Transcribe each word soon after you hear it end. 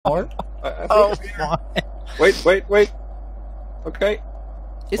I Oh, think my. wait. Okay.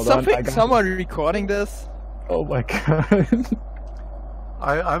 Is Hold on, someone recording this? Oh my god.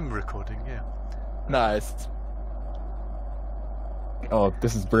 I'm recording, yeah. Nice. Oh,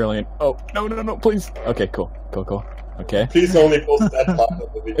 this is brilliant. Oh, no, please. Okay, cool. Okay. Please only post that part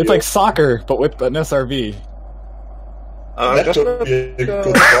of the video. It's like soccer, but with an SRV. That Just would be a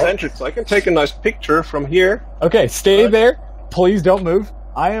good spot. So I can take a nice picture from here. Okay, stay there. Please don't move.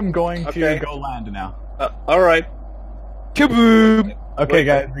 I am going Okay. to go land now. Alright. Kaboom! Okay, Wait.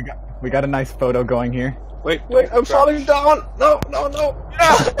 guys, we got a nice photo going here. Wait, I'm falling down! No! Oh no.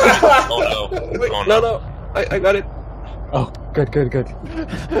 Wait, Oh, no. I got it. Oh, good.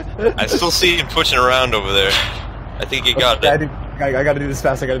 I still see him pushing around over there. I think he got I it. gotta do this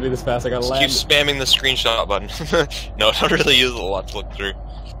fast. I gotta Just keep land. spamming the screenshot button. No, I don't really use it a lot to look through.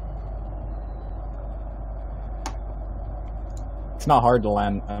 It's not hard to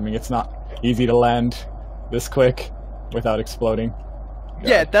land. I mean, it's not easy to land this quick without exploding.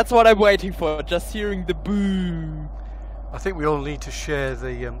 Yeah, that's what I'm waiting for. Just hearing the boom. I think we all need to share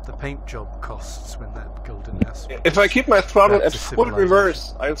the paint job costs when that golden nest. If I keep my throttle Back at to full civilization.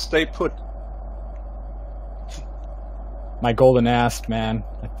 reverse, I'll stay put. My golden ass, man.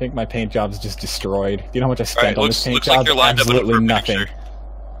 I think my paint job's just destroyed. Do you know how much I spent Alright, on this paint looks job? like you're lined up enough Absolutely for a nothing. picture.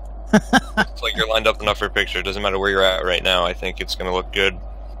 Looks like you're lined up enough for a picture. Doesn't matter where you're at right now. I think it's gonna look good.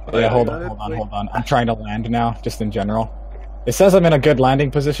 Yeah, hold on. I'm trying to land now, just in general. It says I'm in a good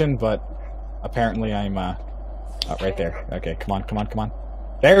landing position, but apparently I'm, oh, right there. Okay, come on.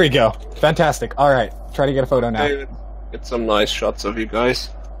 There we go. Fantastic. Alright, try to get a photo now. Okay, get some nice shots of you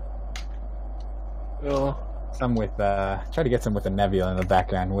guys. Yeah. Some with, try to get some with the nebula in the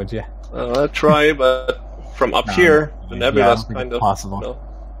background, would you? I'll try, but from up No, here, the yeah, I nebula's don't think kind it's of possible. You know,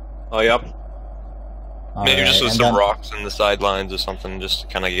 high up. Maybe just with and some then- rocks in the sidelines or something, just to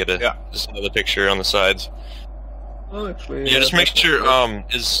kind of get just another picture on the sides. Oh, actually, Yeah, just make that's sure. good.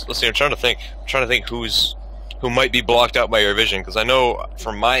 Let's see. I'm trying to think who might be blocked out by your vision, because I know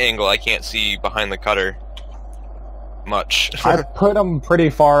from my angle I can't see behind the cutter much. I put them pretty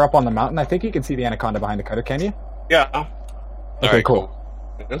far up on the mountain. I think you can see the anaconda behind the cutter, can you? Yeah. Okay, Alright, cool.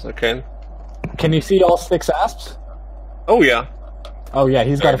 Yes, I can. Can you see all 6 asps? Oh yeah. Oh yeah,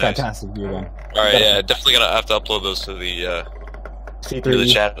 he's got a Very nice. fantastic view then. All right, yeah, definitely gonna have to upload those to the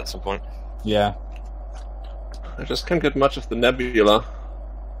C3E. chat at some point. Yeah. I just can't get much of the nebula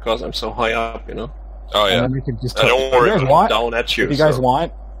because I'm so high up, you know. Oh And yeah. then we could just Don't if worry you guys about want, Down at you. if you guys so-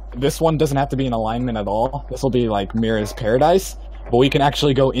 want, this one doesn't have to be in alignment at all. This will be like Mira's Paradise, but we can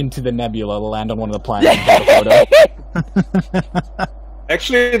actually go into the nebula, land on one of the planets, and take a photo.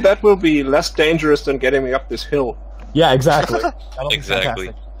 Actually, that will be less dangerous than getting me up this hill. Yeah, exactly. That'll be Exactly.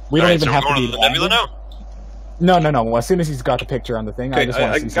 fantastic. We don't Alright, even so have we're to going be to the nebula landing. now. No. Well, as soon as he's got the picture on the thing, I Okay, just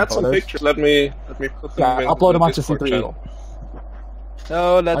want I to see got some photos. pictures. Let me put them Yeah, in upload the them onto Discord C3E. channel.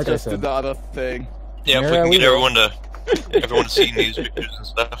 No, let's Like I just do said. the other thing. Yeah, if we Yeah, can we get will. everyone to see these pictures and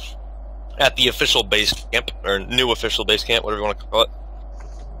stuff at the official base camp or new official base camp, whatever you want to call it.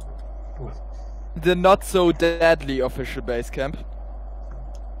 The not so deadly official base camp.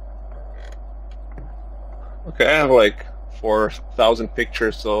 Okay, I have like 4,000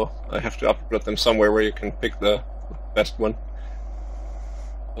 pictures, so I have to upload them somewhere where you can pick the best one.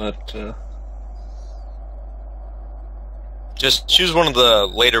 But Just choose one of the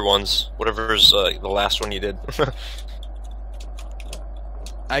later ones, whatever's the last one you did.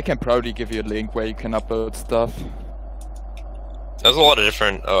 I can probably give you a link where you can upload stuff. There's a lot of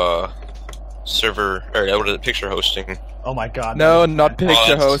different server or what is it, picture hosting. Oh my god. No, that is not fantastic.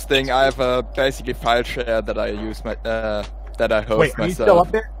 picture that's- hosting. I have basically file share that I use that I host Wait, are you myself. still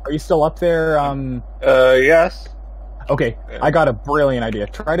up there? Are you still up there? yes. Okay, Yeah. I got a brilliant idea.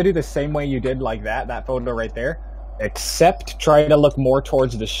 Try to do the same way you did like that photo right there. Except try to look more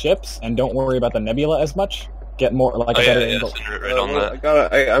towards the ships and don't worry about the nebula as much. Get more like Oh a yeah, better yeah, angle. send it right on Well,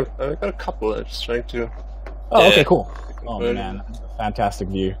 that. I got a couple. I'm just trying to. Oh, okay, Yeah. cool. Oh Good. man, that's a fantastic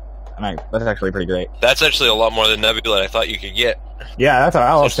view. I mean, that's actually pretty great. That's actually a lot more than Nebula I thought you could get. Yeah, that's what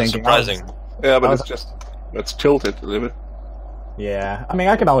I was Actually thinking. surprising. Yeah, but I it's was- just tilted a little bit. Yeah, I mean,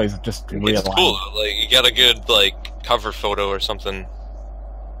 I can always just It's realign. cool. Like you got a good cover photo or something.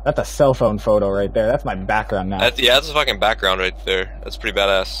 That's a cell phone photo right there. That's my background now. That's a fucking background right there. That's pretty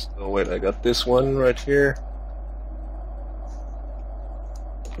badass. Oh wait, I got this one right here.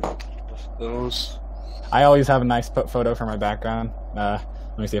 Just those. I always have a nice photo for my background. Let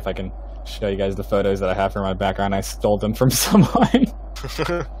me see if I can show you guys the photos that I have for my background. I stole them from someone.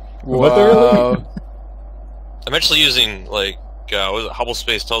 What they're Wow. I'm actually using what is it, Hubble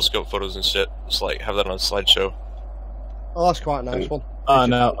Space Telescope photos and shit. Just have that on a slideshow. Oh, that's quite a nice one. Oh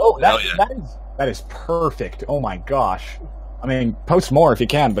no! Oh, Hell yeah. that is perfect. Oh my gosh! I mean, post more if you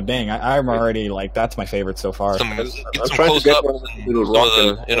can, but dang, I'm already like that's my favorite so far. Get I'm some trying to close get ups one of the and little some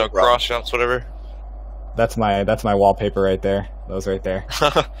of rock the and rock. cross shots, whatever. That's my wallpaper right there. Those right there.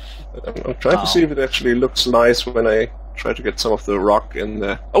 I'm trying to see if it actually looks nice when I try to get some of the rock in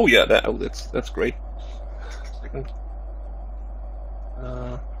there. Oh yeah, that's great. Second.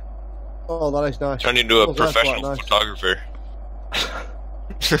 Oh, that is nice. Turning into a Oh, that's quite professional nice. photographer.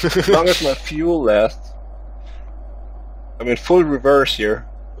 As long as my fuel lasts. I'm in full reverse here,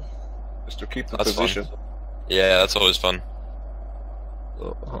 just to keep the That's fun. position. Yeah, that's always fun.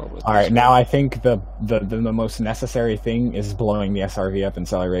 So, All right, now I think the most necessary thing is blowing the SRV up in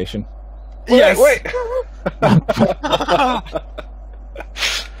acceleration. Wait.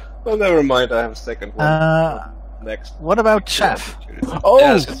 Well, never mind. I have a second one. Next. What about Chaff? Oh,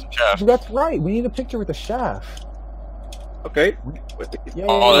 Yeah, let's get some chaff. that's right. We need a picture with the Chaff. Okay. Yeah,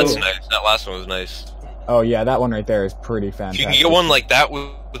 Oh, yeah, that's yeah. nice. That last one was nice. Oh yeah, that one right there is pretty If fantastic. you can get one like that with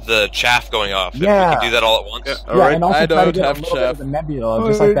the chaff going off, if we Yeah. can do that all at once. Yeah. Yeah, All right. and also I try to don't get have a little bit Chaff. of the nebula,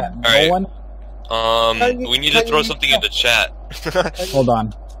 just like that Alright. one. We need to throw something into chat. Hold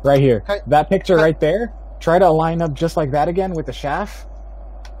on, right here. Okay. That picture right there. Try to line up just like that again with the Chaff.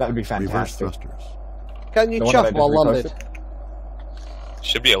 That would be Reverse fantastic. thrusters. Can you The one that I chaff while just landed? reposted.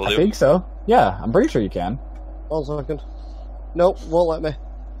 Should be able I to. think so. Yeah, I'm pretty sure you can. 1 second. Nope, won't let me.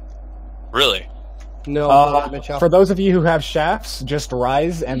 Really? No, won't let me chaff. For those of you who have shafts, just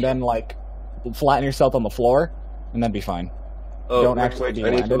rise and then like flatten yourself on the floor, and then be fine. Oh, Don't wait, actually wait, be I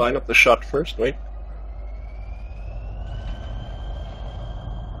need to landed. line up the shot first. Wait.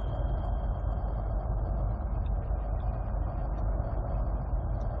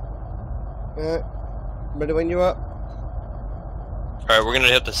 Ready when you are. Alright, we're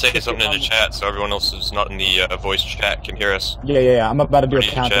gonna have to say something in the chat so everyone else who's not in the voice chat can hear us. Yeah. I'm about to do a Ready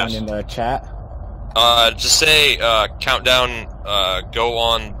to countdown chest. in the chat. Just say, countdown, go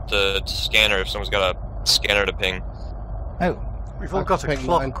on the scanner if someone's got a scanner to ping. Oh, We've all I got a can ping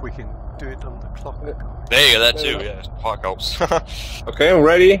clock. mine. We can do it on the clock. There you go, that too, yeah. Clock helps. Okay, I'm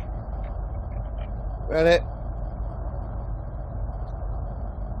ready. Ready?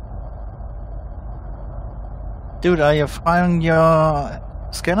 dude, are you firing your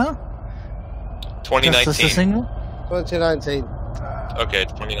scanner? Just as a 2019. signal? 2019. Okay,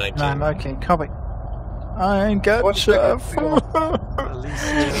 2019. No, okay, copy. I ain't got One Chaff. second.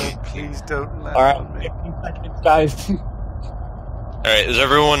 Alicia, please don't land All right, on me. 15 seconds, guys. Alright, is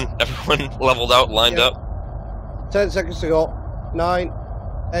everyone leveled out, lined Yeah. up? 10 seconds to go. 9,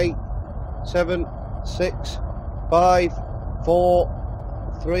 8, 7, 6, 5,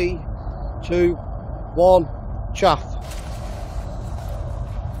 4, 3, 2, 1. Chaff.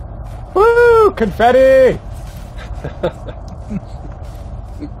 Woo! Confetti!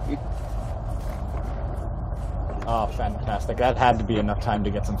 Oh, fantastic. That had to be enough time to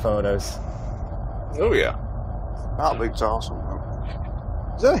get some photos. Oh yeah. That looks awesome.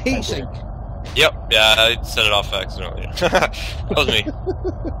 Is that a heat sink? Yep, yeah, I set it off accidentally. That was me.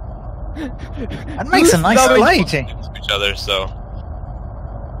 That makes a nice loving- lighting. To each other, so.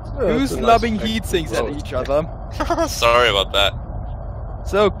 Who's That's a lobbing nice heat sinks at explode. each other? Sorry about that.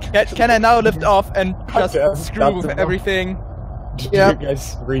 So, can I now lift off and just Okay, screw that's with enough. everything? Did Yeah. you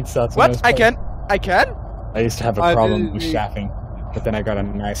guys read stats? What? I can? I can? I used to have a I problem didn't with read- shaffing, but then I got a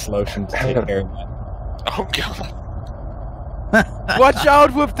nice lotion to take care of that. Oh god. Watch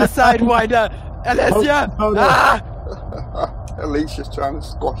out with the sidewinder! Alessia! Oh, no. Ah! Alicia's trying to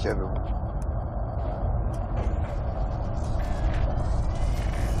squash everyone.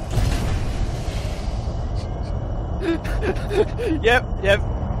 Yep.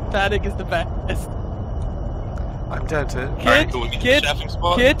 Panic is the best. I'm down to. Alright, cool, we get Kid, the shafting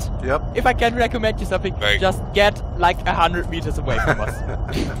spot. Kid, Yep. if I can recommend you something, Very just get like 100 meters away from us.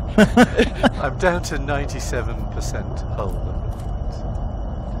 I'm down to 97% hull.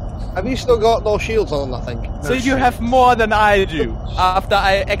 Have you still got those shields on, I think? So you have more than I do. After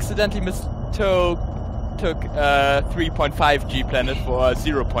I accidentally mistook 3.5 G planet for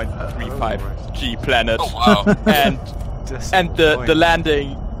 0.35 G planet, Oh wow. and Decimal the point.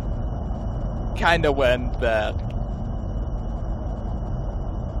 landing kinda went bad.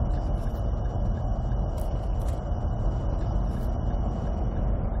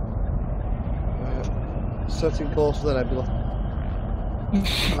 Setting course for the nebula.